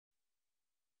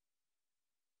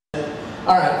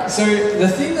Alright, so the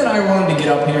thing that I wanted to get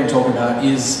up here and talk about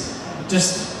is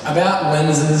just about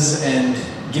lenses and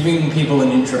giving people an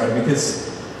intro, because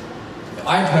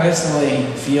I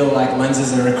personally feel like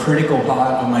lenses are a critical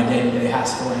part of my day-to-day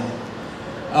Haskelling.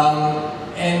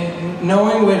 And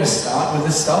knowing where to start with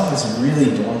this stuff is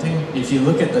really daunting. If you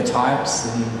look at the types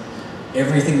and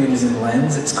everything that is in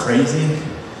lens, it's crazy.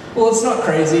 Well, it's not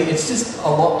crazy, it's just a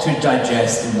lot to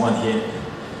digest in one hit.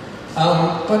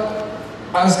 But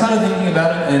I was kind of thinking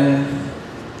about it, and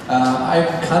I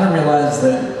kind of realized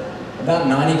that about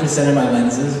 90% of my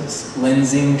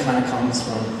lensing kind of comes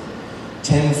from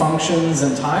 10 functions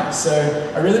and types,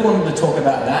 so I really wanted to talk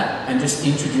about that and just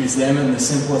introduce them in the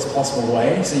simplest possible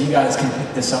way so you guys can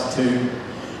pick this up too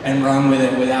and run with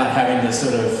it without having to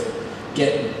sort of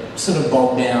get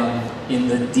bogged down in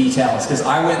the details, because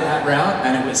I went that route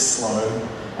and it was slow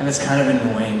and it's kind of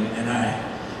annoying, and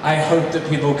I hope that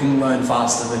people can learn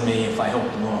faster than me if I help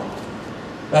them along.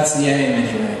 That's the aim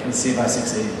anyway. Let's see if I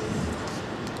succeed.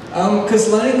 Because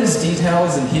learning these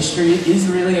details and history is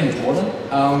really important,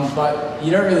 but you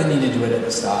don't really need to do it at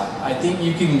the start. I think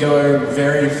you can go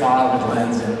very far with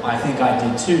lens, and I think I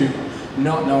did too,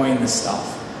 not knowing this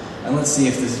stuff. And let's see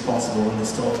if this is possible in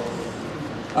this talk.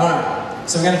 Alright,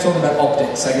 so we're going to talk about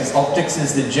optics. I guess optics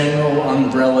is the general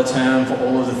umbrella term for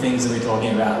all of the things that we're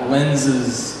talking about.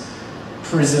 Lenses,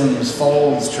 prisms,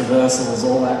 folds, traversals,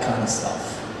 all that kind of stuff.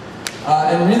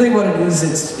 And really what it is,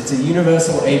 it's a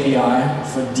universal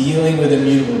API for dealing with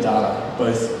immutable data,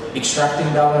 both extracting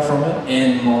data from it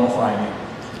and modifying it.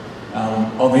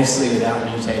 Obviously without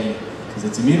mutating, because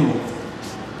it's immutable.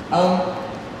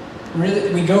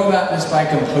 Really, we go about this by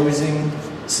composing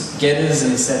getters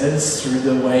and setters through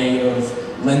the way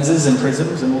of lenses and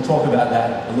prisms, and we'll talk about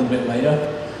that a little bit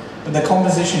later. But the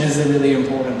composition is a really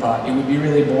important part. It would be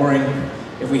really boring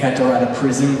if we had to write a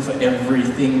prism for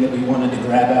everything that we wanted to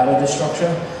grab out of the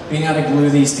structure. Being able to glue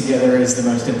these together is the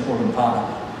most important part.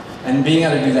 And being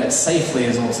able to do that safely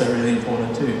is also really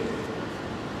important too.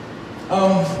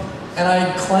 And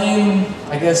I claim,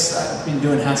 I guess I've been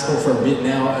doing Haskell for a bit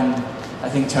now, and I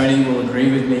think Tony will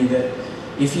agree with me that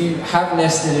if you have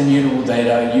nested immutable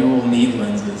data, you will need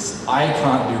lenses. I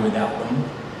can't do without them.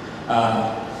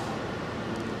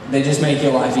 They just make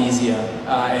your life easier,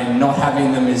 and not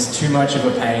having them is too much of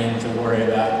a pain to worry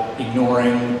about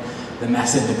ignoring the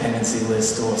massive dependency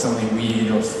list or something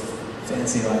weird or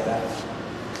fancy like that.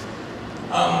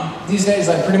 These days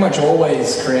I pretty much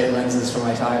always create lenses for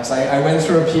my types. I went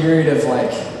through a period of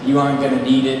like, you aren't going to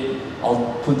need it,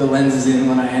 I'll put the lenses in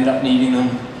when I end up needing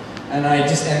them, and I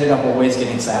just ended up always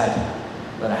getting sad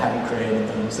that I hadn't created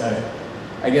them. So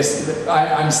I guess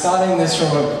I'm starting this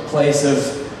from a place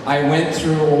of, I went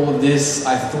through all of this,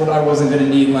 I thought I wasn't going to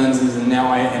need lenses, and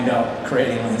now I end up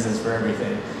creating lenses for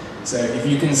everything. So if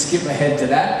you can skip ahead to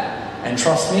that, and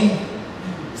trust me,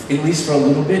 at least for a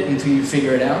little bit until you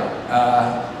figure it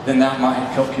out, then that might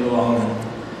help you along and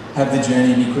have the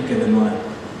journey be quicker than mine.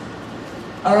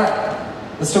 Alright,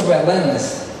 let's talk about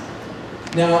lens.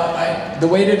 Now, the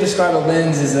way to describe a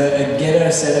lens is a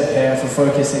getter-setter pair for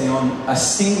focusing on a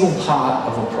single part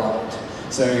of a product.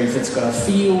 So if it's got a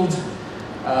field,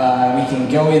 we can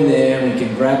go in there, we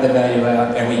can grab the value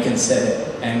out, and we can set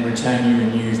it and return you a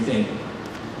new thing.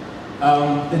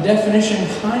 The definition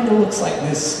kind of looks like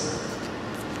this.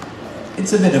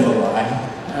 It's a bit of a lie.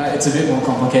 It's a bit more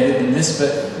complicated than this,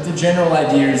 but the general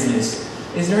idea is this.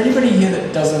 Is there anybody here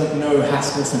that doesn't know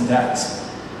Haskell syntax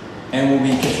and will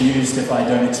be confused if I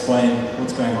don't explain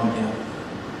what's going on here?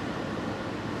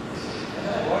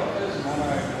 What does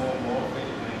monomorphic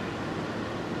mean?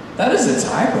 That is a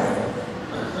typo.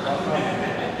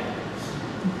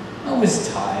 I was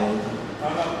tired.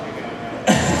 I'm not picking up now.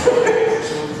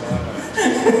 It's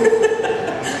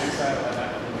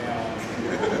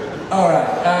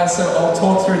Alright, so I'll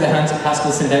talk through the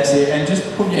Haskell syntax here, and just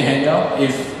put your hand up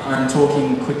if I'm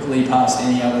talking quickly past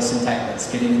any other syntax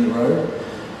that's getting in the road.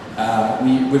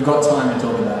 We've got time to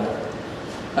talk about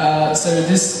it. So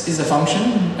this is a function.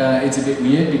 It's a bit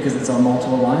weird because it's on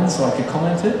multiple lines, so I could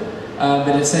comment it.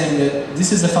 But it's saying that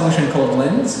this is a function called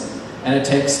lens, and it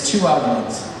takes two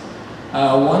arguments.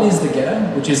 One is the getter,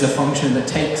 which is a function that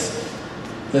takes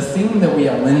the thing that we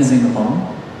are lensing upon,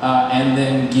 and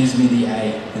then gives me the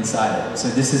A inside it. So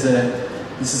this is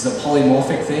a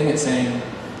polymorphic thing. It's saying,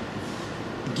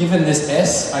 given this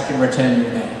S, I can return you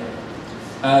an A.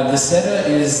 The setter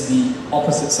is the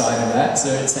opposite side of that. So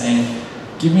it's saying,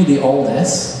 give me the old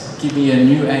S, give me a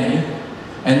new A,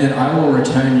 and then I will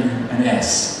return you an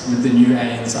S with the new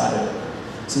A inside of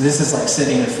it. So this is like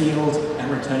setting a field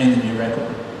and returning the new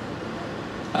record.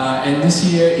 And this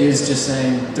here is just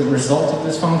saying the result of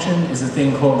this function is a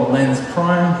thing called a lens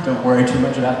prime. Don't worry too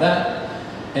much about that.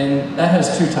 And that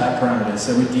has two type parameters.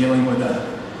 So we're dealing with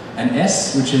an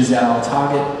S, which is our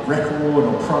target record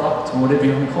or product or whatever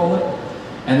you want to call it.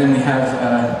 And then we have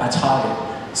a target.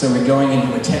 So we're going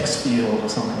into a text field or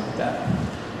something like that.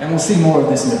 And we'll see more of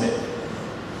this in a bit.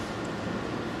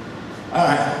 All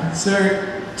right,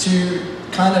 so to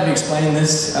kind of explain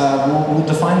this, we'll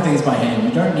define things by hand.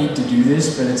 You don't need to do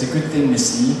this, but it's a good thing to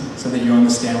see so that you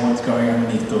understand what's going on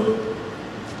underneath the hood.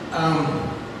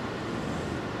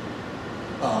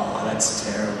 Oh,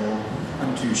 that's terrible.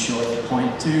 I'm too short to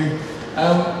point to.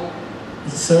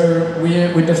 So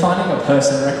we're defining a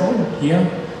person record here.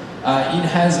 It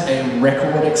has a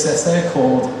record accessor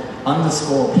called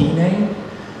 _pname,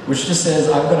 which just says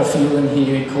I've got a field in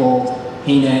here called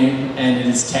pname and it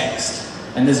is text.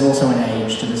 And there's also an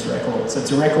age to this record. So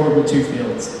it's a record with two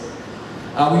fields.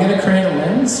 We're going to create a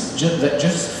lens that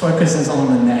just focuses on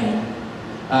the name.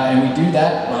 And we do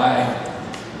that by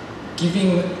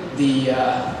giving the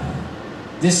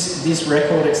this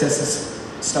record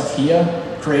accessor stuff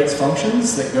here creates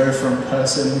functions that go from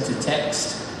person to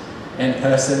text and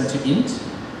person to int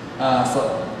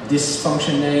for this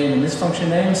function name and this function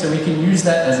name. So we can use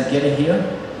that as a getter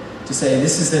here to say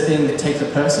this is the thing that takes a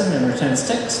person and returns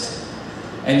text.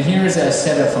 And here is our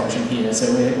setter function here.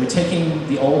 So we're taking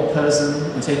the old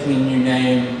person, we're taking a new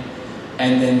name,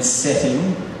 and then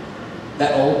setting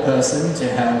that old person to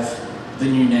have the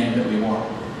new name that we want.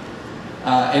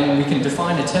 And we can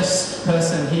define a test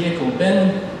person here called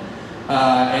Ben,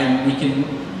 and we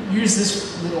can use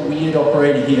this little weird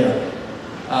operator here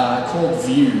called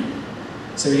view.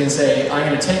 So we can say, I'm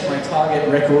going to take my target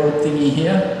record thingy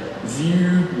here,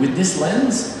 view with this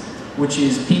lens, which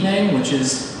is pname, which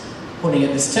is pointing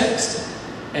at this text,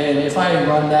 and if I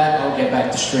run that, I'll get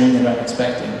back the string that I'm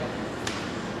expecting.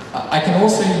 I can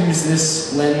also use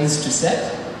this lens to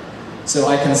set, so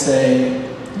I can say,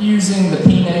 using the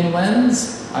pname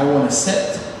lens, I want to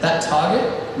set that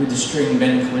target with the string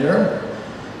Ben Kolera,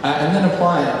 and then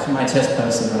apply it to my test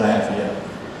person that I have here.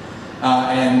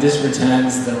 And this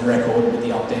returns the record with the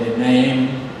updated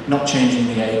name, not changing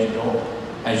the age at all,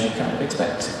 as you kind of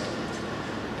expect.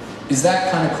 Is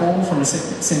that kind of cool from a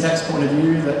syntax point of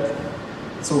view that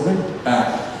it's all good?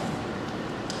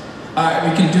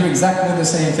 We can do exactly the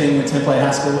same thing with template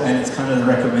Haskell, and it's kind of the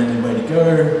recommended way to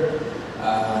go.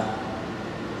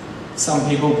 Some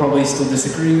people probably still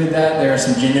disagree with that. There are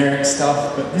some generic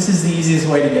stuff, but this is the easiest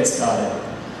way to get started.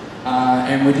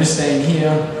 And we're just saying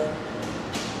here,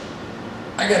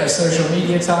 I got a social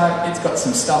media type, it's got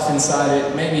some stuff inside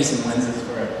it, maybe some lenses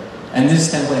for it. And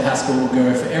this template Haskell will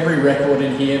go for every record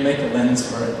in here, make a lens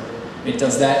for it. It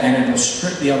does that and it'll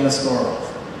strip the underscore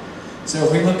off. So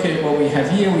if we look at what we have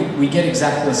here, we get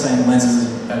exactly the same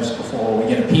lenses as before. We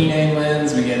get a pname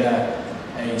lens, we get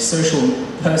a social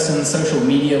person, social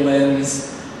media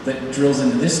lens that drills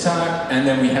into this type, and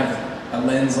then we have a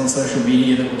lens on social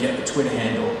media that will get the Twitter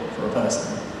handle for a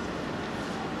person.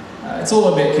 It's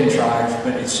all a bit contrived,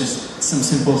 but it's just some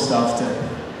simple stuff to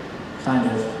kind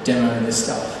of demo this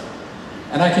stuff.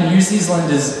 And I can use these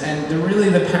lenses, and really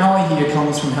the power here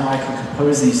comes from how I can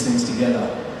compose these things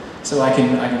together. So I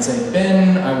can say,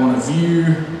 Ben, I want to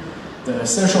view the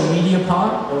social media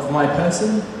part of my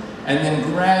person, and then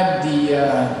grab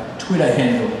the Twitter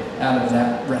handle out of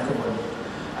that record.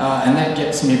 And that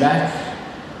gets me back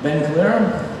Ben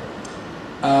Kolera.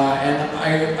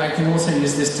 And I can also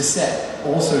use this to set,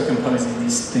 also composing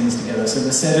these things together. So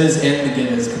the setters and the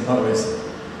getters compose.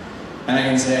 And I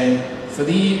can say, for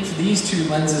these two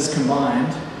lenses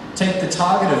combined, take the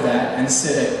target of that and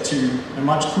set it to a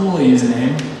much cooler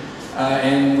username,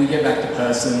 and we get back to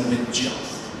person with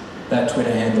just that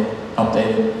Twitter handle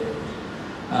updated.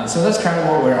 So that's kind of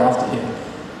what we're after here.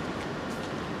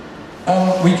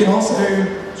 We can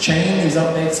also chain these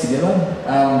updates together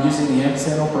using the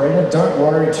ampersand operator. Don't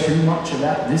worry too much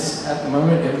about this at the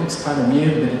moment. It looks kind of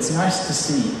weird, but it's nice to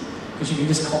see, because you can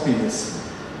just copy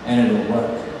this and it'll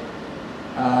work.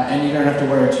 And you don't have to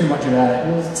worry too much about it.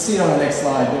 We'll see it on the next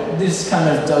slide, but this kind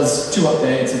of does two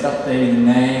updates. It's updating the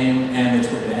name and the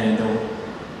Twitter handle.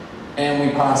 And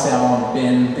we pass our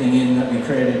Ben thing in that we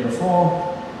created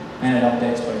before, and it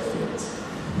updates both fields.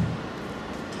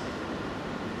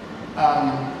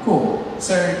 Cool.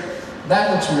 So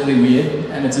that looks really weird,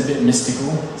 and it's a bit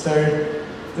mystical.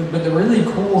 But the really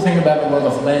cool thing about a lot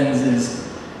of lens is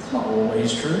it's not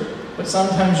always true, but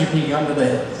sometimes you peek under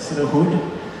the sort of hood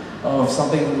of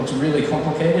something that looks really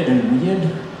complicated and weird,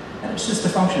 and it's just a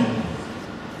function.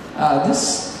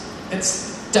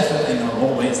 It's definitely not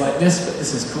always like this, but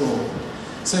this is cool.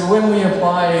 So when we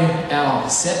apply our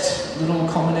set little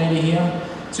combinator here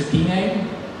to pname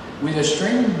with a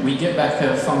string, we get back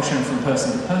a function from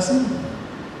person to person.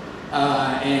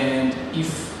 And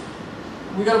if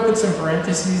we got to put some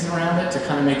parentheses around it to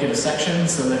kind of make it a section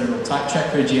so that it'll type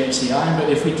check for GHCI. But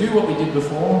if we do what we did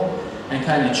before and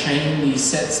kind of chain these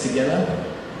sets together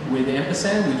with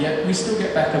ampersand, we still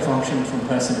get back a function from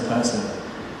person to person.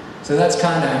 So that's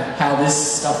kind of how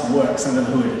this stuff works under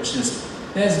the hood. It's just,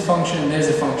 there's a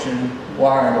function,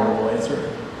 wire it all the way through.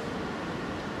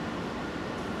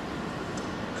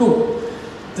 Cool.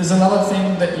 There's another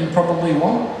thing that you probably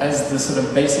want as the sort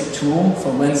of basic tool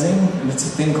for lensing, and it's a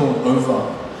thing called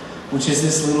over, which is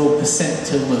this little percent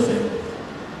tilde thing.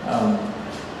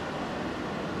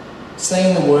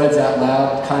 Saying the words out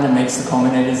loud kind of makes the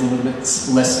combinators a little bit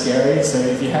less scary, so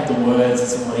if you have the words,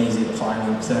 it's a lot easier to find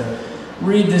them. So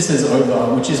read this as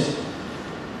over, which is...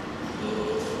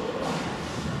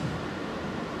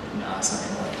 No, it's not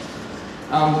going to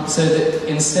work. So that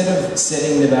instead of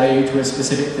setting the value to a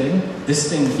specific thing, this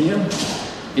thing here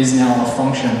is now a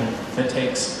function that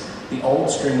takes the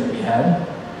old string that we had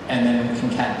and then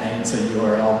concatenates a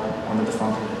URL onto the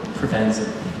function that prevents it.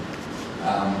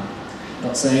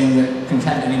 Not saying that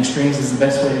concatenating strings is the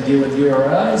best way to deal with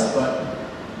URIs, but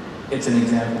it's an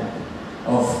example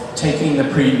of taking the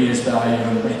previous value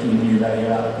and making a new value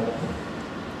out of it.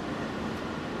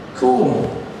 Cool.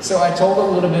 So I told a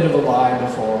little bit of a lie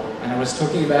before, and I was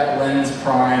talking about lens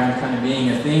prime kind of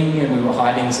being a thing, and we were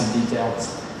hiding some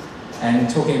details. And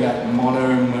talking about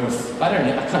monomorph,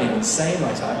 I can't even say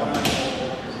my type.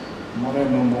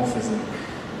 Monomorphism.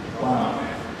 Wow.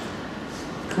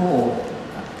 Cool.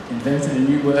 Invented a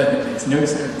new word that makes no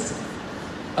sense.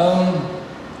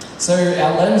 So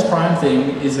our lens prime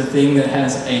thing is a thing that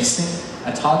has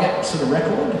a target sort of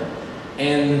record,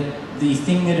 and the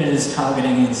thing that it is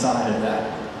targeting inside of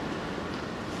that.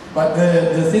 But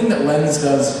the thing that lens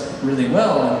does really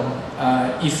well,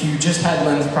 and if you just had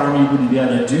lens prime you wouldn't be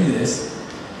able to do this,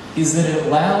 is that it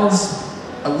allows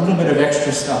a little bit of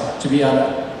extra stuff to be able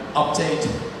to update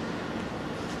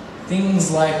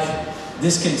things like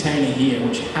this container here,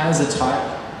 which has a type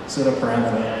sort of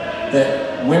parameter,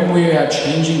 that when we are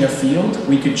changing a field,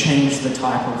 we could change the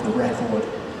type of the record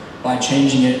by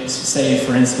changing it, say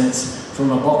for instance,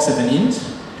 from a box of an int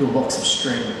to a box of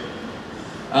string.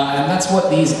 And that's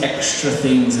what these extra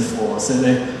things are for. So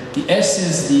the S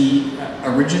is the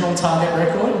original target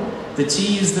record, the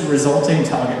T is the resulting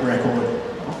target record.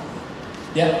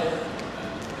 Yeah?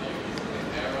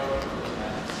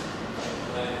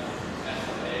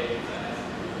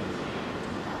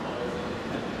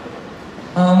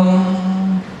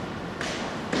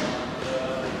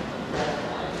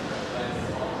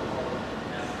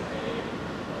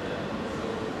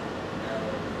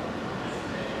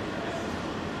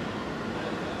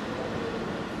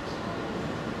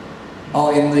 Oh,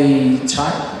 in the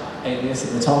type alias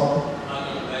at the top?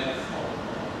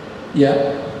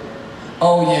 Yeah.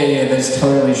 Oh, yeah, there's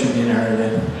totally should be an error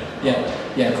there.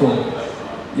 Yeah, cool.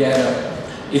 Yeah, no.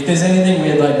 If there's anything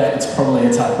weird like that, it's probably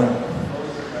a typo.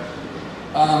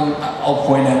 I'll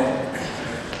point at it.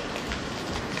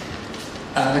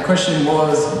 The question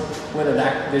was whether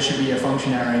there should be a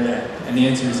function array there, and the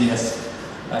answer is yes.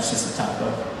 That's just a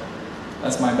typo.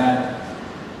 That's my bad.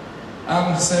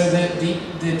 So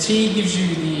the T gives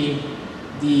you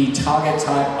the target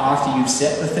type after you've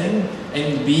set the thing,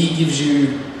 and B gives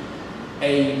you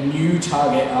a new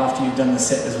target after you've done the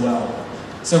set as well.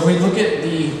 So if we look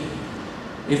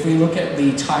at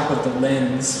the type of the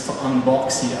lens for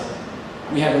unbox here,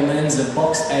 we have a lens of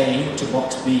box A to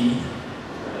box B.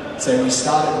 So we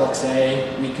start at box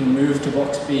A, we can move to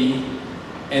box B,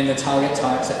 and the target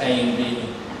types are A and B.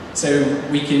 So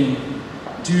we can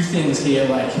do things here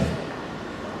like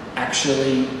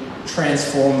actually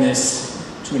transform this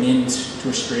to an int, to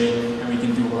a string, and we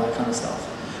can do all that kind of stuff.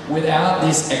 Without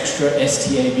this extra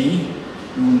STAB, we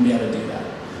wouldn't be able to do that.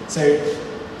 So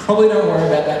probably don't worry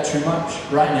about that too much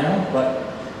right now, but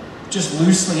just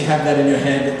loosely have that in your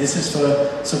head that this is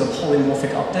for sort of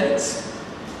polymorphic updates,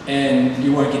 and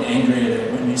you won't get angry at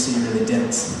it when you see really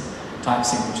dense type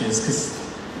signatures,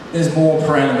 because there's more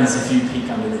parameters if you peek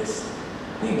under this.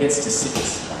 I think it gets to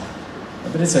 6,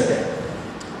 but it's okay.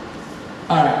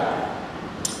 Alright,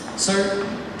 so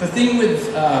the thing with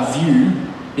view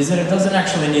is that it doesn't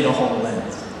actually need a whole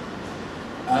lens.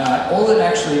 All it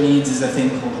actually needs is a thing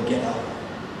called a getter.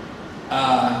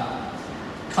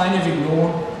 Kind of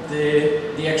ignore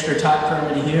the extra type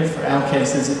parameter here. For our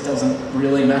cases, it doesn't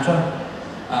really matter.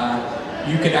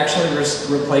 You could actually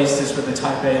replace this with a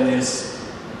type alias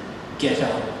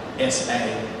getter SA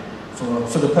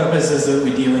for the purposes that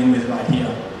we're dealing with right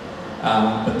here.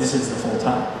 but this is the full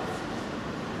type.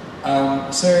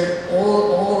 So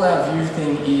all our view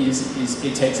thing is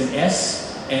it takes an S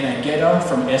and a getter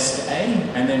from S to A,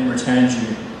 and then returns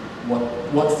you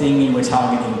what thing you were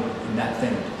targeting in that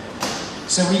thing.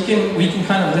 So we can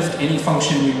kind of lift any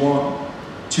function we want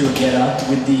to a getter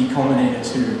with the combinator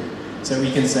too. So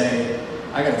we can say,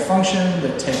 I got a function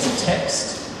that takes a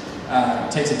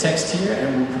text here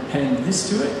and will append this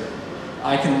to it.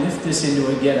 I can lift this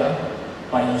into a getter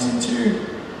by using 2,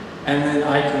 and then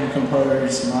I can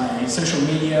compose my social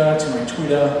media to my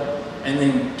Twitter, and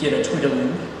then get a Twitter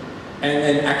link, and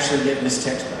then actually get this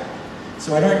text back.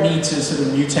 So I don't need to sort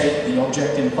of mutate the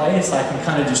object in place, I can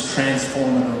kind of just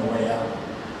transform it on the way out.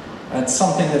 It's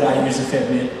something that I use a fair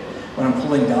bit when I'm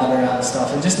pulling data out of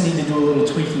stuff. I just need to do a little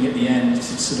tweaking at the end to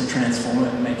sort of transform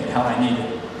it and make it how I need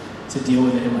it to deal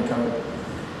with it in my code.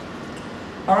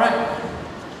 All right.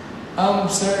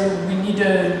 So we need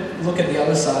to look at the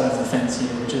other side of the fence here,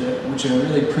 which are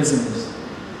really prisms.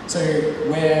 So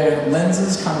where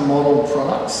lenses kind of model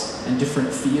products and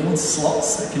different fields,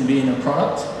 slots that can be in a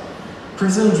product,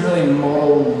 prisms really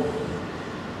model,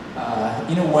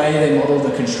 in a way they model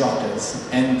the constructors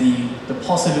and the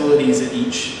possibilities at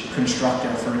each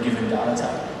constructor for a given data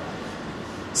type.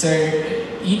 So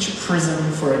each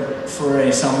prism for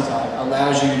a sum type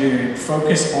allows you to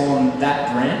focus on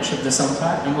that branch of the sum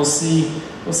type, and we'll see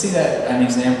that an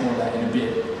example of that in a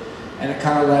bit. And it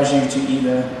kind of allows you to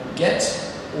either get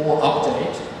or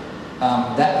update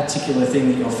that particular thing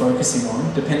that you're focusing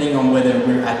on, depending on whether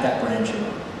we're at that branch or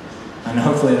not. And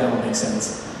hopefully that will make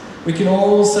sense. We can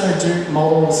also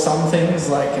model some things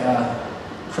like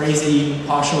crazy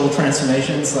partial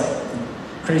transformations, like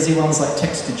crazy ones like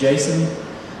text to JSON.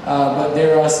 But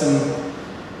there are some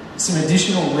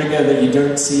additional rigor that you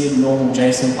don't see in normal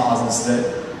JSON parsers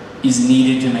that is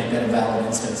needed to make that a valid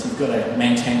instance. You've got to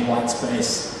maintain white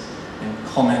space and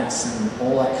comments and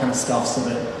all that kind of stuff so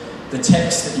that the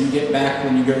text that you get back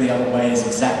when you go the other way is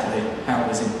exactly how it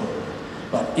was input.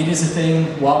 But it is a thing.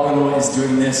 Wagono is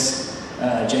doing this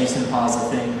JSON parser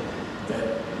thing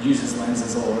that uses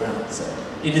lenses all around, so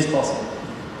it is possible.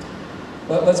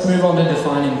 But let's move on to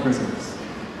defining prisms.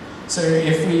 So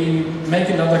if we make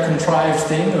another contrived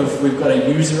thing of we've got a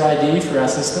user ID for our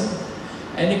system,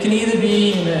 and it can either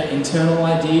be an internal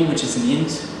ID, which is an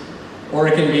int, or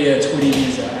it can be a Twitter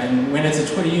user. And when it's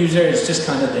a Twitter user, it's just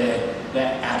kind of their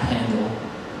 @ handle.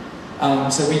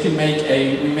 So we can make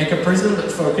a prism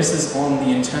that focuses on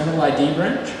the internal ID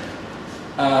branch,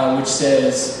 which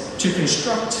says to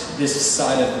construct this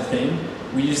side of the thing,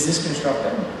 we use this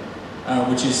constructor,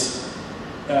 which is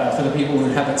for the people who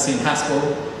haven't seen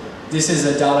Haskell. This is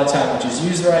a data type which is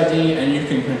user ID, and you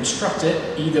can construct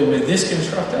it either with this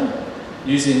constructor,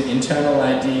 using internal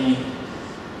ID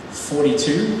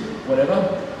 42,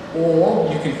 whatever,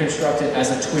 or you can construct it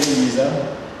as a Twitter user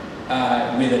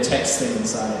with a text thing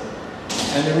inside it.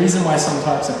 And the reason why some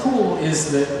types are cool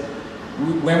is that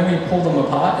when we pull them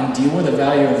apart and deal with the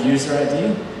value of user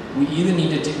ID, we either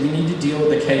need to deal with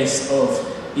the case of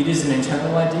it is an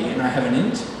internal ID and I have an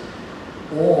int,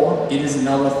 or it is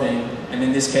another thing, and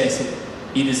in this case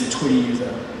it is a Twitter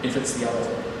user if it's the other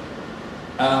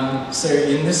thing. So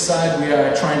in this side we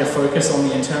are trying to focus on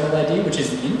the internal ID, which is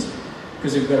the int,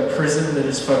 because we've got a prism that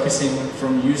is focusing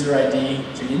from user ID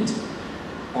to int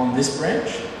on this branch.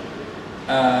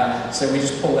 So we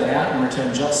just pull that out and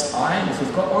return just I if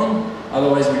we've got one,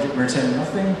 otherwise we return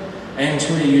nothing, and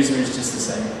Twitter user is just the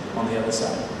same on the other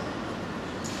side.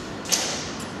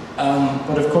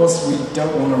 But of course we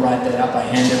don't want to write that out by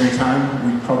hand every time.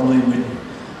 We probably would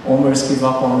almost give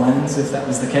up on lens if that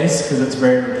was the case, because it's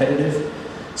very repetitive.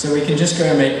 So we can just go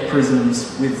and make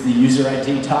prisms with the user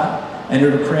ID type, and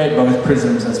it'll create both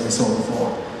prisms as we saw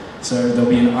before. So there'll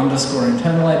be an underscore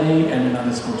internal ID and an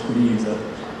underscore Twitter user.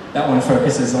 That one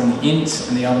focuses on the int,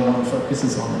 and the other one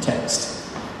focuses on the text,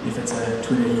 if it's a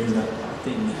Twitter user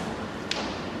thing.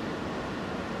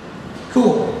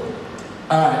 Cool.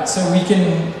 Alright, so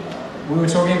we were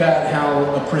talking about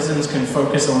how prisms can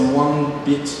focus on one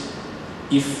bit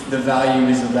if the value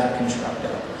is of that constructor.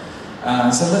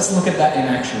 So let's look at that in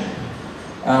action.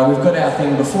 We've got our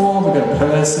thing before, we've got a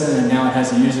person, and now it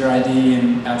has a user ID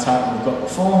and our type we've got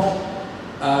before.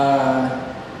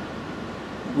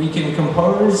 We can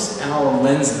compose our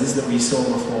lenses that we saw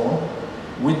before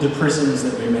with the prisms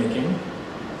that we're making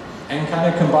and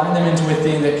kind of combine them into a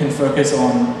thing that can focus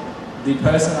on the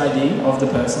person ID of the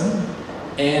person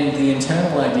and the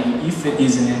internal ID, if it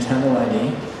is an internal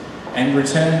ID, and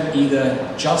return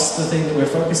either just the thing that we're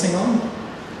focusing on,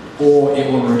 or it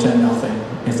will return nothing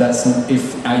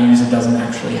if our user doesn't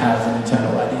actually have an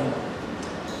internal ID.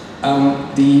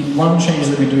 The one change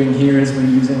that we're doing here is we're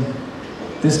using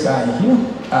this guy here,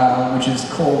 which is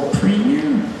called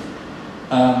preview.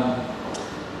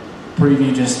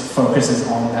 Preview just focuses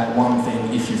on that one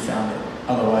thing if you found it,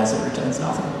 otherwise it returns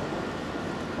nothing.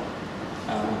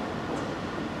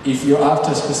 If you're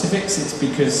after specifics, it's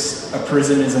because a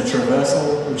prism is a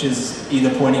traversal, which is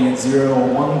either pointing at 0 or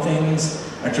 1 things.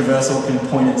 A traversal can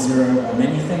point at 0 or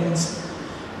many things.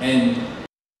 And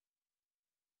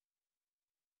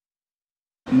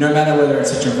no matter whether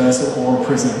it's a traversal or a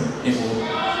prism, it will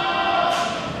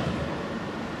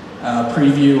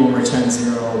preview will return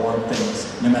 0 or 1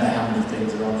 things, no matter how many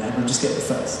things are on there. We'll just get the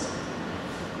first.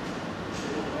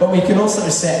 But we can also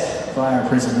set via a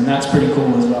prism, and that's pretty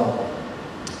cool as well.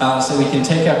 So we can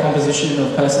take our composition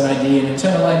of person ID and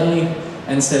internal ID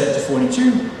and set it to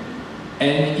 42.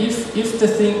 And if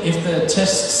the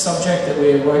test subject that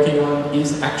we're working on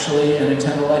is actually an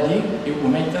internal ID, it will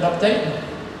make that update.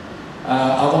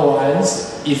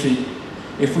 Otherwise,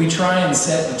 if we try and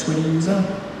set a Twitter user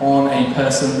on a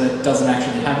person that doesn't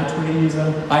actually have a Twitter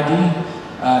user ID,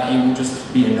 it will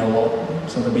just be a no-op,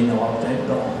 so there'll be no update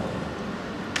at all.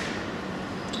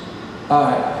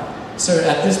 Alright, so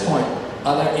at this point,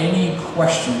 are there any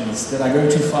questions? Did I go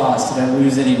too fast? Did I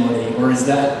lose anybody? Or is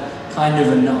that kind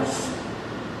of enough?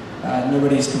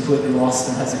 Nobody's completely lost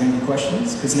and hasn't any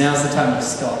questions? Because now's the time to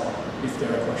stop if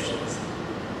there are questions.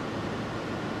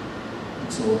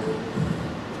 Looks all good.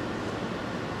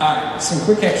 Alright, some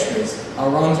quick extras. I'll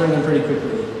run through them pretty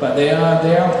quickly, but they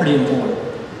are pretty important.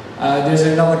 There's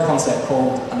another concept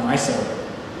called an ISO,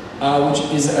 which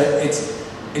is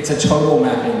it's a total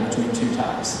mapping between two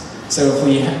types. So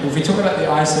if we talk about the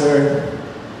ISO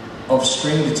of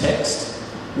string to text,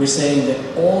 we're saying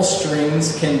that all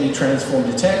strings can be transformed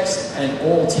to text and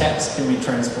all text can be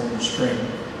transformed to string,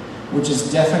 which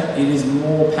is it is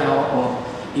more powerful,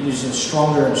 it is a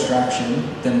stronger abstraction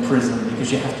than Prism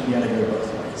because you have to be able to go both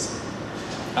ways.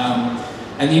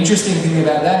 And the interesting thing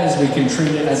about that is we can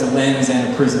treat it as a lens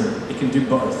and a prism. It can do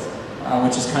both,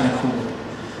 which is kind of cool.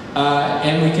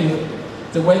 And we can,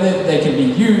 the way that they can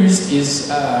be used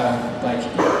is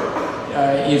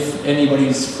if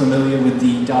anybody's familiar with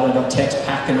the data.text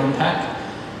pack and unpack,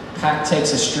 pack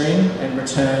takes a string and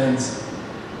returns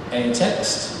a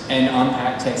text, and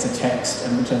unpack takes a text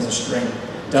and returns a string.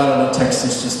 Data.text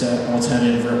is just an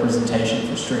alternative representation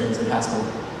for strings in Haskell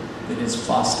that is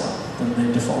faster than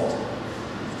the default.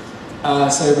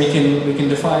 So we can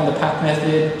define the pack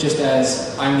method just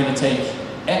as I'm going to take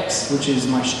x, which is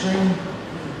my string,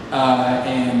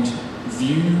 and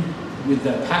view with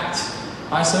the packed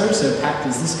ISO, so packed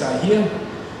is this guy here.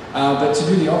 But to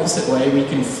do the opposite way, we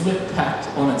can flip packed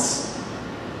on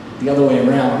the other way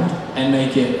around and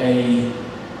make it a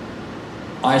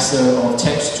ISO of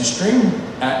text to string,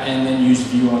 and then use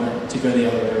view on it to go the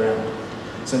other way around.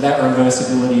 So that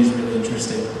reversibility is really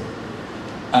interesting.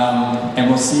 And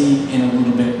we'll see in a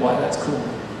little bit why that's cool.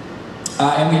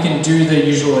 And we can do the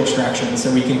usual extraction,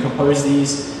 so we can compose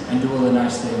these and do all the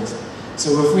nice things.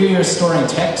 So if we are storing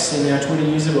text in our Twitter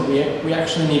user, but we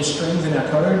actually need strings in our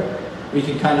code, we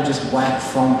can kind of just whack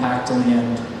from packed on the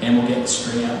end, and we'll get the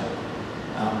string out,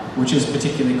 which is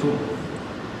particularly cool.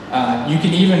 You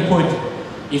can even put,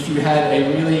 if you had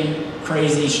a really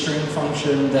crazy string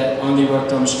function that only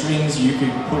worked on strings, you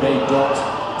could put a dot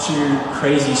to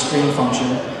crazy string function,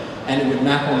 and it would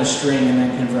map on a string and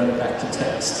then convert it back to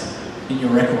text in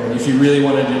your record, if you really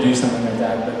wanted to do something like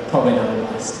that, but probably not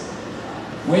advised.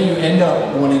 Where you end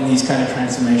up wanting these kind of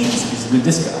transformations is with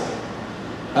this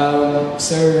guy.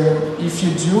 So if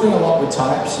you're doing a lot with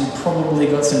types, you've probably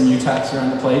got some new types around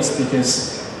the place,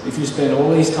 because if you spend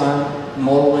all these time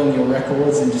modeling your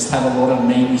records and just have a lot of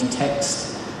maybe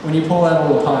text, when you pull that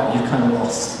all apart, you're kind of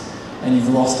lost. And you've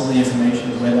lost all the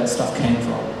information of where that stuff came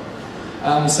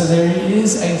from. So there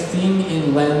is a thing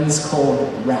in Lens called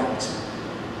wrapped.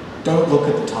 Don't look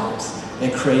at the types.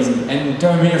 They're crazy. And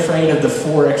don't be afraid of the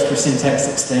 4 extra syntax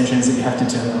extensions that you have to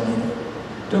turn on either.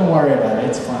 Don't worry about it,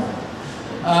 it's fine.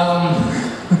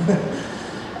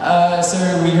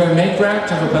 So we go make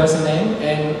wrapped of a person name,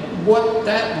 and what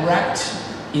that wrapped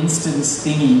instance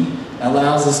thingy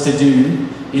allows us to do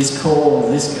is call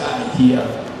this guy here,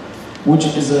 which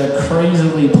is a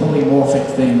crazily polymorphic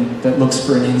thing that looks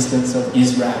for an instance of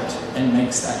is wrapped and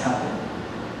makes that happen.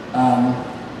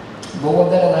 But what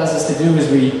that allows us to do is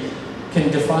we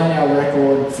can define our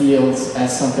record fields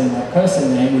as something like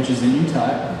person name, which is a new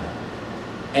type,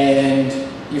 and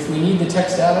if we need the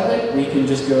text out of it, we can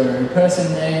just go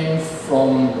person name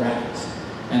from wrapped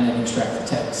and then extract the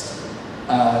text.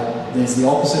 There's the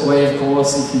opposite way, of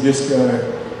course. If you just go,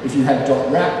 if you had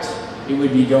dot wrapped, it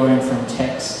would be going from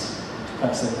text to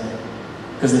person name,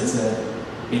 because it's an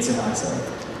ISO.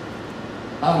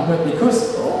 But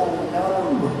because, oh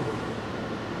no,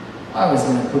 I was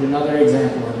going to put another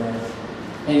example in there.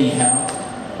 Anyhow,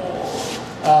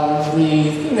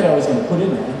 the thing that I was going to put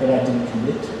in there that I didn't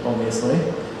commit, obviously,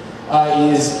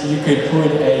 is you could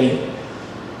put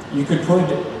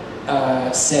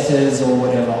setters or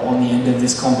whatever on the end of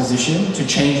this composition to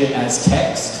change it as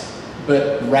text,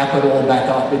 but wrap it all back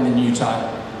up in the new type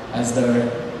as though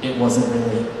it wasn't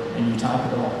really a new type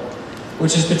at all,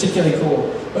 which is particularly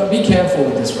cool. But be careful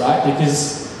with this, right?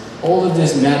 Because all of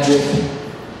this magic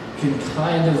can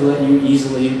kind of let you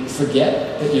easily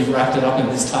forget that you've wrapped it up in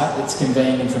this type that's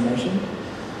conveying information.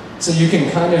 So you can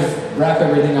kind of wrap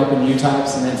everything up in new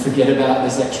types and then forget about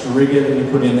this extra rigor that you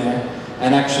put in there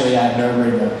and actually add no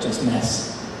rigor, just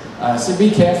mess. So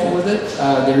be careful with it.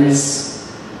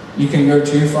 You can go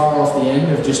too far off the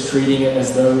end of just treating it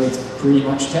as though it's pretty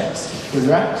much text with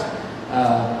wrapped.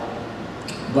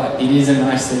 But it is a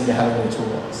nice thing to have in the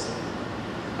toolbox.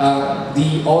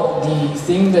 The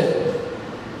thing that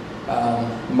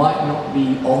might not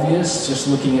be obvious just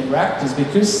looking at wrapped is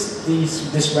because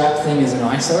this wrap thing is an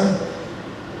ISO.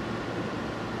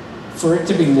 For it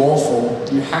to be lawful,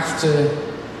 you have to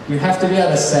be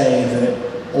able to say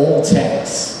that all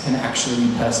texts can actually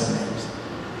be person names.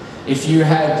 If you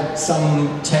had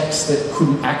some text that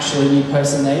couldn't actually be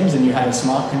person names and you had a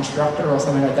smart constructor or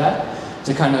something like that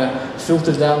to kind of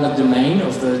filter down the domain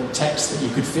of the text that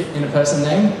you could fit in a person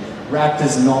name, wrapped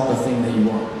is not the thing that you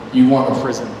want. You want a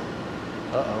prism.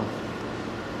 Uh-oh.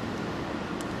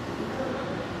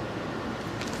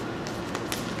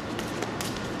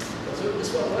 Let's hope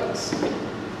this one works.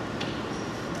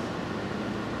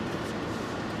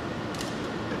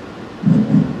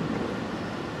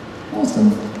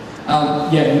 Awesome.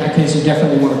 Yeah, in that case, you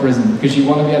definitely want a prism because you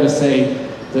want to be able to say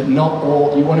that you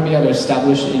want to be able to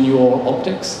establish in your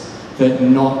optics that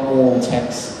not all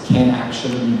texts can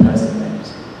actually be person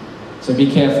names. So be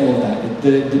careful of that.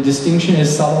 The distinction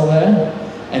is subtle there,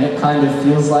 and it kind of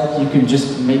feels like you can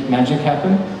just make magic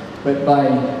happen. But by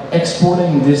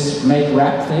exporting this make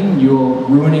wrap thing, you're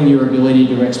ruining your ability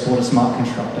to export a smart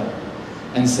constructor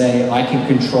and say, I can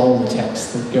control the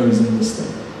text that goes in this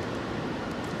thing.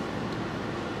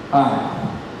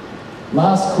 Alright,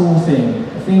 last cool thing,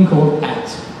 a thing called @.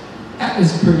 @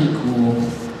 is pretty cool.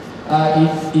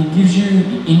 It gives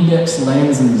you index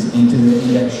lenses into the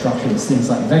index structures, things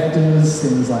like vectors,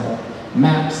 things like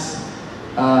maps,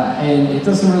 and it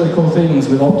does some really cool things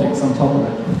with optics on top of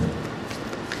it.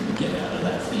 Let me get out of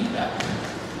that feedback.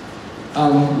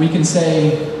 We can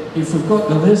say, if we've got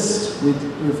the list,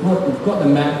 we've got the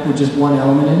map with just one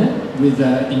element in it, with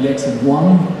an index of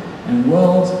 1 and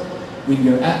world, we can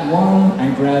go @1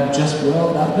 and grab just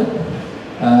world out of it.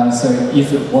 So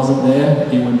if it wasn't there,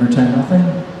 it would return nothing.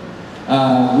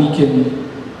 We can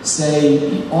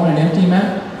say on an empty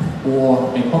map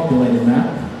or a populated map,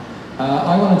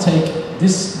 I want to take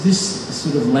this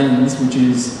sort of lens, which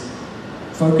is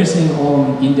focusing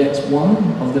on index 1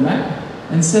 of the map,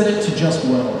 and set it to just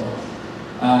world.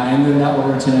 And then that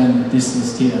will return this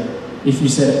list here. If you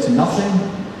set it to nothing,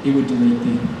 it would delete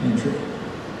the entry.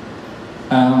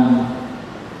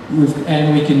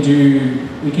 And we can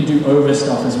do over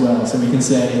stuff as well. So we can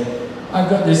say, I've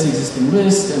got this existing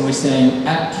list, and we're saying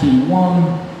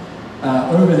 @key1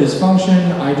 over this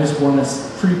function. I just want to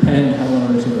prepend hello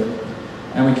to it,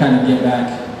 and we kind of get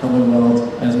back hello world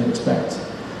as we expect.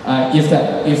 If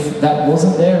that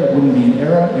wasn't there, it wouldn't be an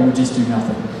error. It would just do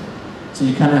nothing. So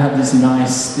you kind of have this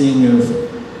nice thing of,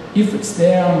 if it's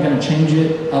there, I'm going to change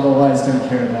it. Otherwise, don't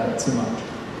care about it too much.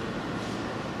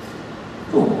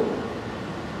 Cool.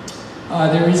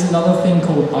 There is another thing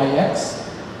called IX.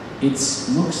 It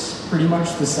looks pretty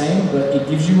much the same, but it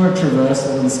gives you a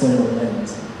traversal instead of a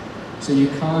lens. So you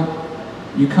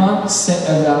can't set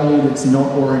a value that's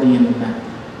not already in the map.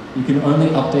 You can only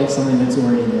update something that's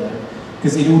already there,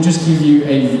 because it will just give you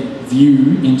a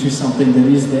view into something that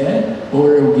is there,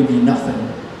 or it will give you nothing.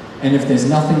 And if there's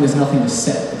nothing to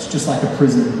set. It's just like a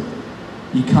prism.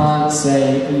 You can't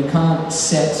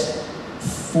set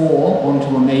 4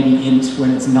 onto a maybe int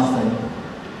when it's nothing.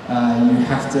 You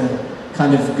have to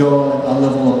kind of go a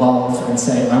level above and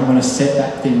say, I'm going to set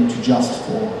that thing to just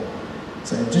 4.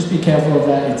 So just be careful of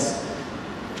that.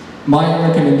 My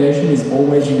recommendation is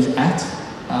always use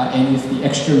 @, and if the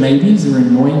extra maybes are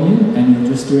annoying you and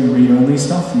you're just doing read-only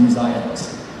stuff, use IX.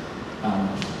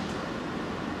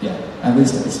 Yeah, at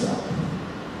least at the start.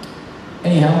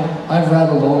 Anyhow, I've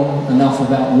rattled on enough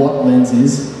about what lens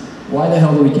is. Why the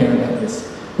hell do we care about this?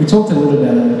 We talked a little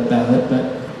bit about it, but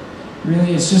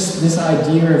really it's just this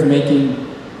idea of making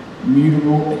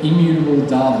immutable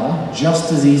data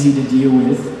just as easy to deal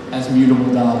with as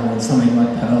mutable data in something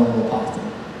like Perl or Python.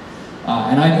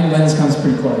 And I think lens comes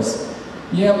pretty close.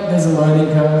 Yep, there's a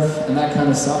learning curve, and that kind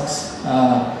of sucks.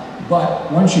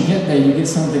 But once you get there, you get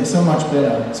something so much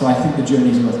better. So I think the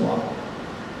journey is worthwhile.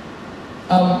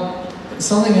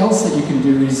 Something else that you can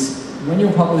do is, when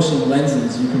you're publishing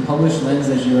lenses, you can publish lens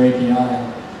as your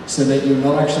API so that you're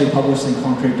not actually publishing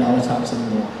concrete data types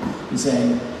anymore. You're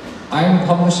saying, I'm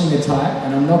publishing a type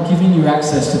and I'm not giving you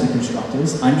access to the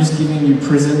constructors, I'm just giving you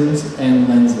prisms and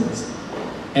lenses.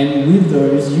 And with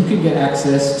those, you can get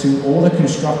access to all the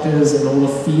constructors and all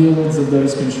the fields of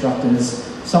those constructors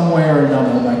some way or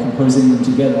another by composing them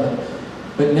together.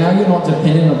 But now you're not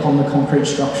dependent upon the concrete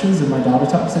structures of my data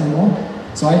types anymore.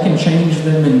 So I can change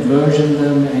them and version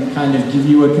them and kind of give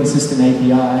you a consistent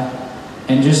API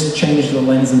and just change the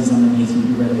lenses underneath you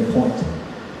to where they point.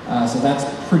 So that's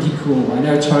pretty cool. I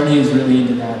know Tony is really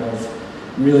into that,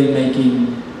 of really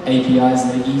making APIs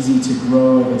that are easy to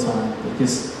grow over time,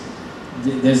 because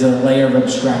there's a layer of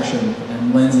abstraction,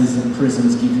 and lenses and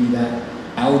prisms give you that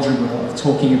algebra of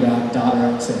talking about data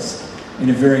access in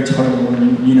a very total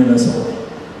and universal way.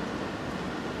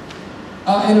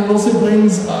 And it also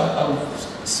brings a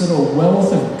sort of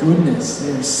wealth of goodness.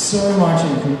 There's so much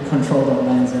in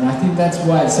control.lens, and I think that's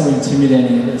why it's so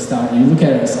intimidating at the start. You look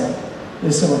at it, it's like,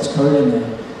 there's so much code in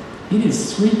there. It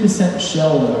is 3%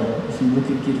 shell though, if you look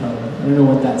at GitHub. I don't know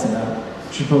what that's about.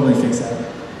 Should probably fix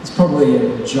that. It's probably a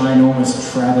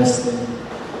ginormous travesty.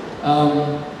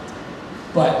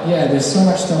 But yeah, there's so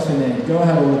much stuff in there. Go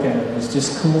have a look at it. There's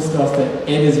just cool stuff that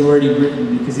Ed has already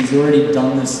written because he's already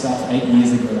done this stuff 8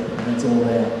 years ago, and it's all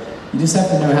there. You just have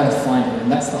to know how to find it,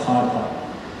 and that's the hard part.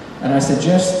 And I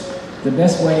suggest the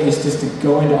best way is just to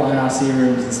go into IRC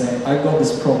rooms and say, I've got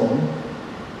this problem.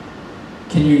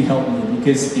 Can you help me?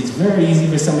 Because it's very easy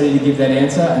for somebody to give that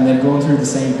answer, and they've gone through the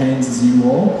same pains as you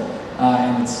all,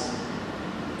 and it's,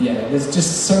 yeah, there's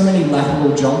just so many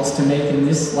lateral jumps to make in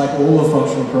this, like all of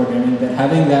functional programming, that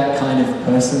having that kind of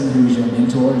person who is your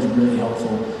mentor is really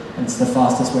helpful, and it's the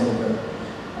fastest way to go.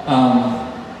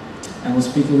 And we'll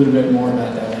speak a little bit more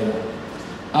about that later.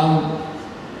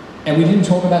 And we didn't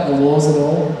talk about the laws at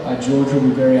all. George will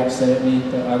be very upset at me,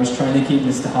 but I was trying to keep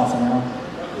this to half an hour.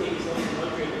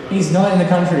 He's not in the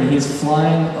country, he's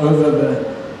flying over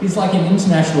the... He's like in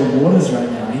international waters right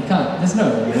now. He can't, there's no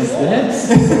laws there.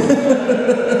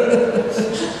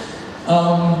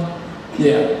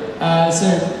 So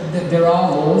there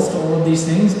are laws to all of these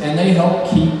things, and they help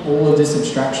keep all of this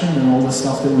abstraction and all the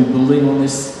stuff that we're building on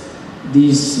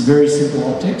these very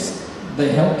simple optics.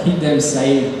 They help keep them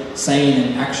sane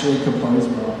and actually compose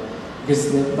well.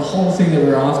 Because the whole thing that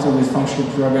we're after with functional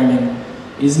programming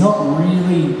is not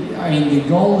really, I mean, the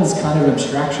goal is kind of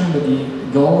abstraction, but the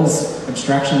goal is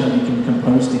abstraction that we can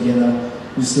compose together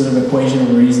with sort of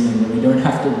equational reasoning, that we don't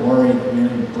have to worry that we're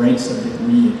going to break something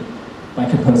weird by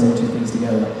composing two things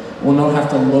together, or not have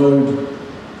to load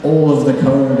all of the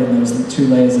code in those two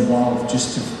layers above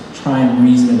just to try and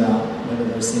reason about whether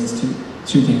those things,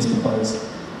 two things compose.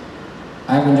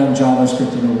 I haven't done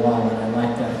JavaScript in a while, and I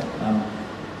like that.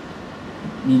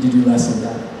 Need to do less of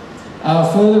that.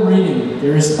 Further reading,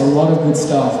 there is a lot of good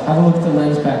stuff. Have a look at the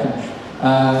lens package.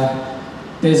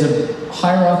 There's a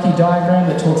hierarchy diagram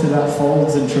that talks about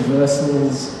folds and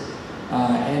traversals,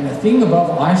 and a thing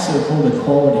above ISO called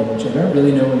equality, which I don't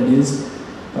really know what it is,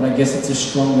 but I guess it's a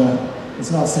stronger,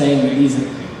 it's not saying that these are,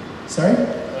 sorry?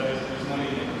 There's not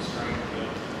even a constraint here,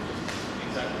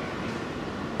 exactly.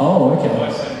 Oh, okay.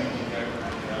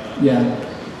 Yeah,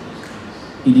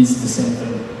 it is the same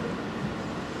thing.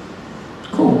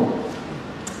 Cool.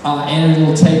 And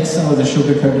it'll take some of the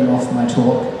sugarcoating off my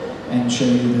talk and show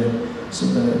you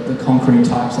the concrete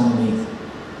types underneath.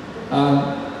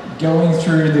 Going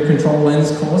through the control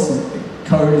lens course,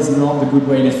 code is not the good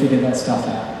way to figure that stuff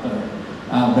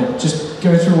out, but just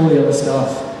go through all the other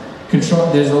stuff.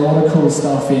 There's a lot of cool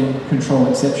stuff in control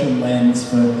exception lens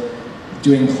for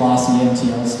doing classy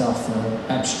MTL stuff, for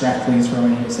abstractly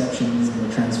throwing exceptions in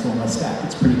the transformer stack.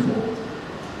 It's pretty cool.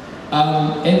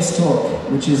 Ed's talk,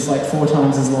 which is like 4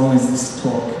 times as long as this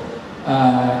talk.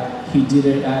 He did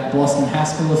it at Boston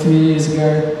Haskell a few years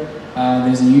ago.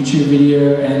 There's a YouTube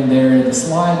video, and there are the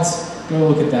slides. Go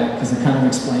look at that, because it kind of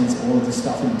explains all of this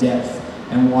stuff in depth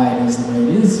and why it is the way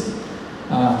it is.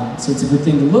 So it's a good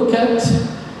thing to look at.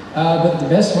 But the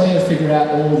best way to figure out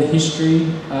all the history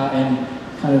and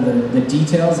kind of the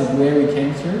details of where we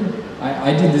came through.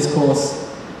 I did this course,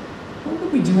 when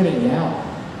did we do it at Yale?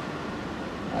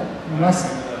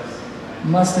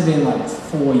 Must have been like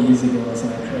 4 years ago or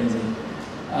something crazy.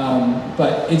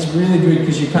 But it's really good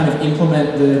because you kind of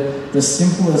implement the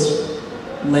simplest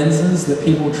lenses that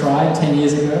people tried 10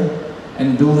 years ago,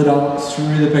 and build it up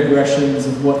through the progressions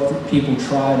of what people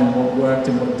tried and what worked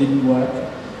and what didn't work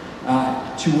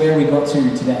to where we got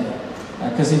to today.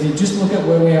 Because if you just look at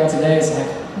where we are today, it's like,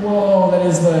 whoa, that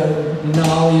is the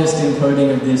gnarliest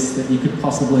encoding of this that you could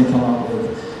possibly come up with.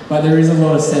 But there is a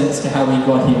lot of sense to how we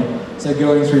got here. So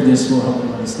going through this will help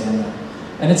you understand that.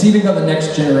 And it's even got the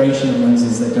next generation of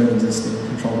lenses that don't exist in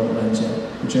control.lens yet,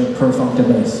 which are pro-functor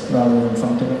based rather than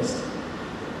functor based.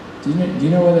 Do you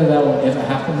know whether that will ever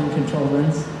happen in control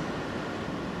lens?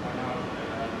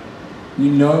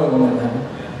 You know it will never happen?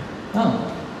 Oh.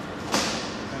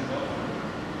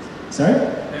 Sorry?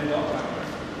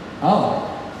 Oh,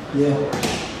 yeah.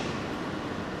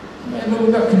 Yeah, but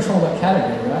we've got control that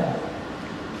category, right?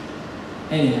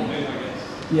 Anyhow.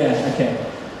 Yeah,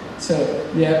 okay. So,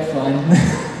 yeah, fine.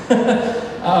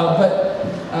 But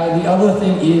the other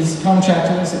thing is, come chat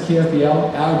to us at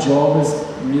QFBL. Our job is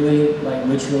really, like,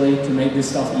 literally to make this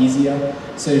stuff easier.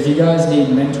 So if you guys need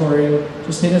mentoring,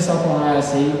 just hit us up on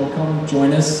IRC or come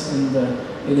join us in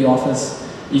the office.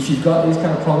 If you've got these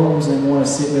kind of problems and want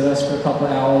to sit with us for a couple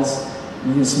of hours,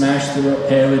 we can smash through it,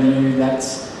 pair with you.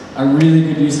 That's a really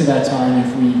good use of our time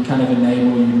if we kind of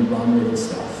enable you to run with this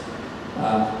stuff.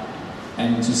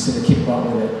 And just sort of kick butt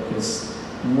with it, because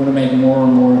we want to make more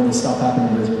and more of this stuff happen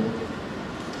in Brisbane.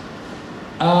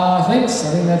 Thanks,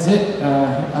 I think that's it.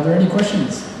 Are there any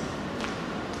questions?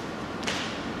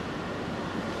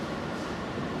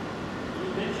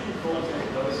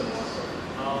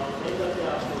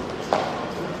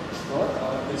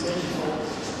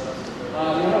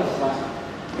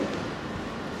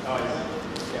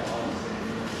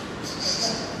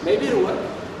 Maybe it'll work.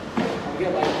 I'll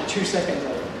get like 2 seconds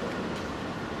later.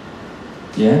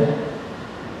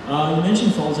 Yeah? You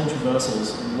mentioned folds and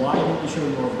traversals. Why didn't you show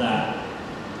more of that?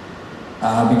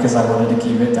 Because I wanted to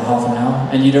keep it to half an hour,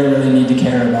 and you don't really need to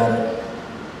care about it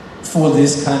for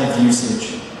this kind of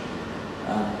usage.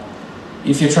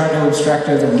 If you're trying to abstract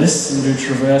over lists and do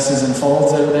traverses and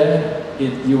folds over there,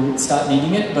 you'll start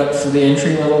needing it, but for the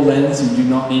entry-level lens, you do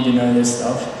not need to know this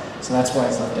stuff, so that's why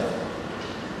it's left out.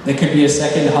 There could be a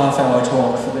second half-hour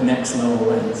talk for the next level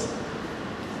lens,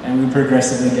 and we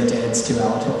progressively get to Ed's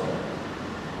 2-hour talk.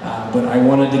 But I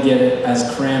wanted to get it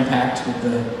as cram-packed with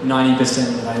the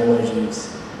 90% that I always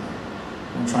use.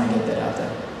 I'm trying to get that out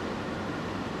there.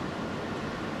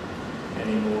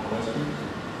 Any more questions?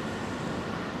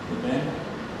 Good man.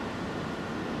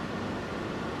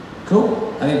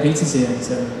 Cool. I think pizza's here,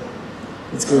 so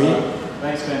let's go eat.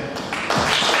 Thanks, Ben.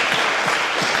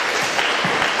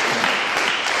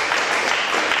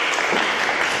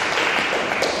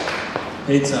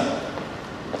 Pizza.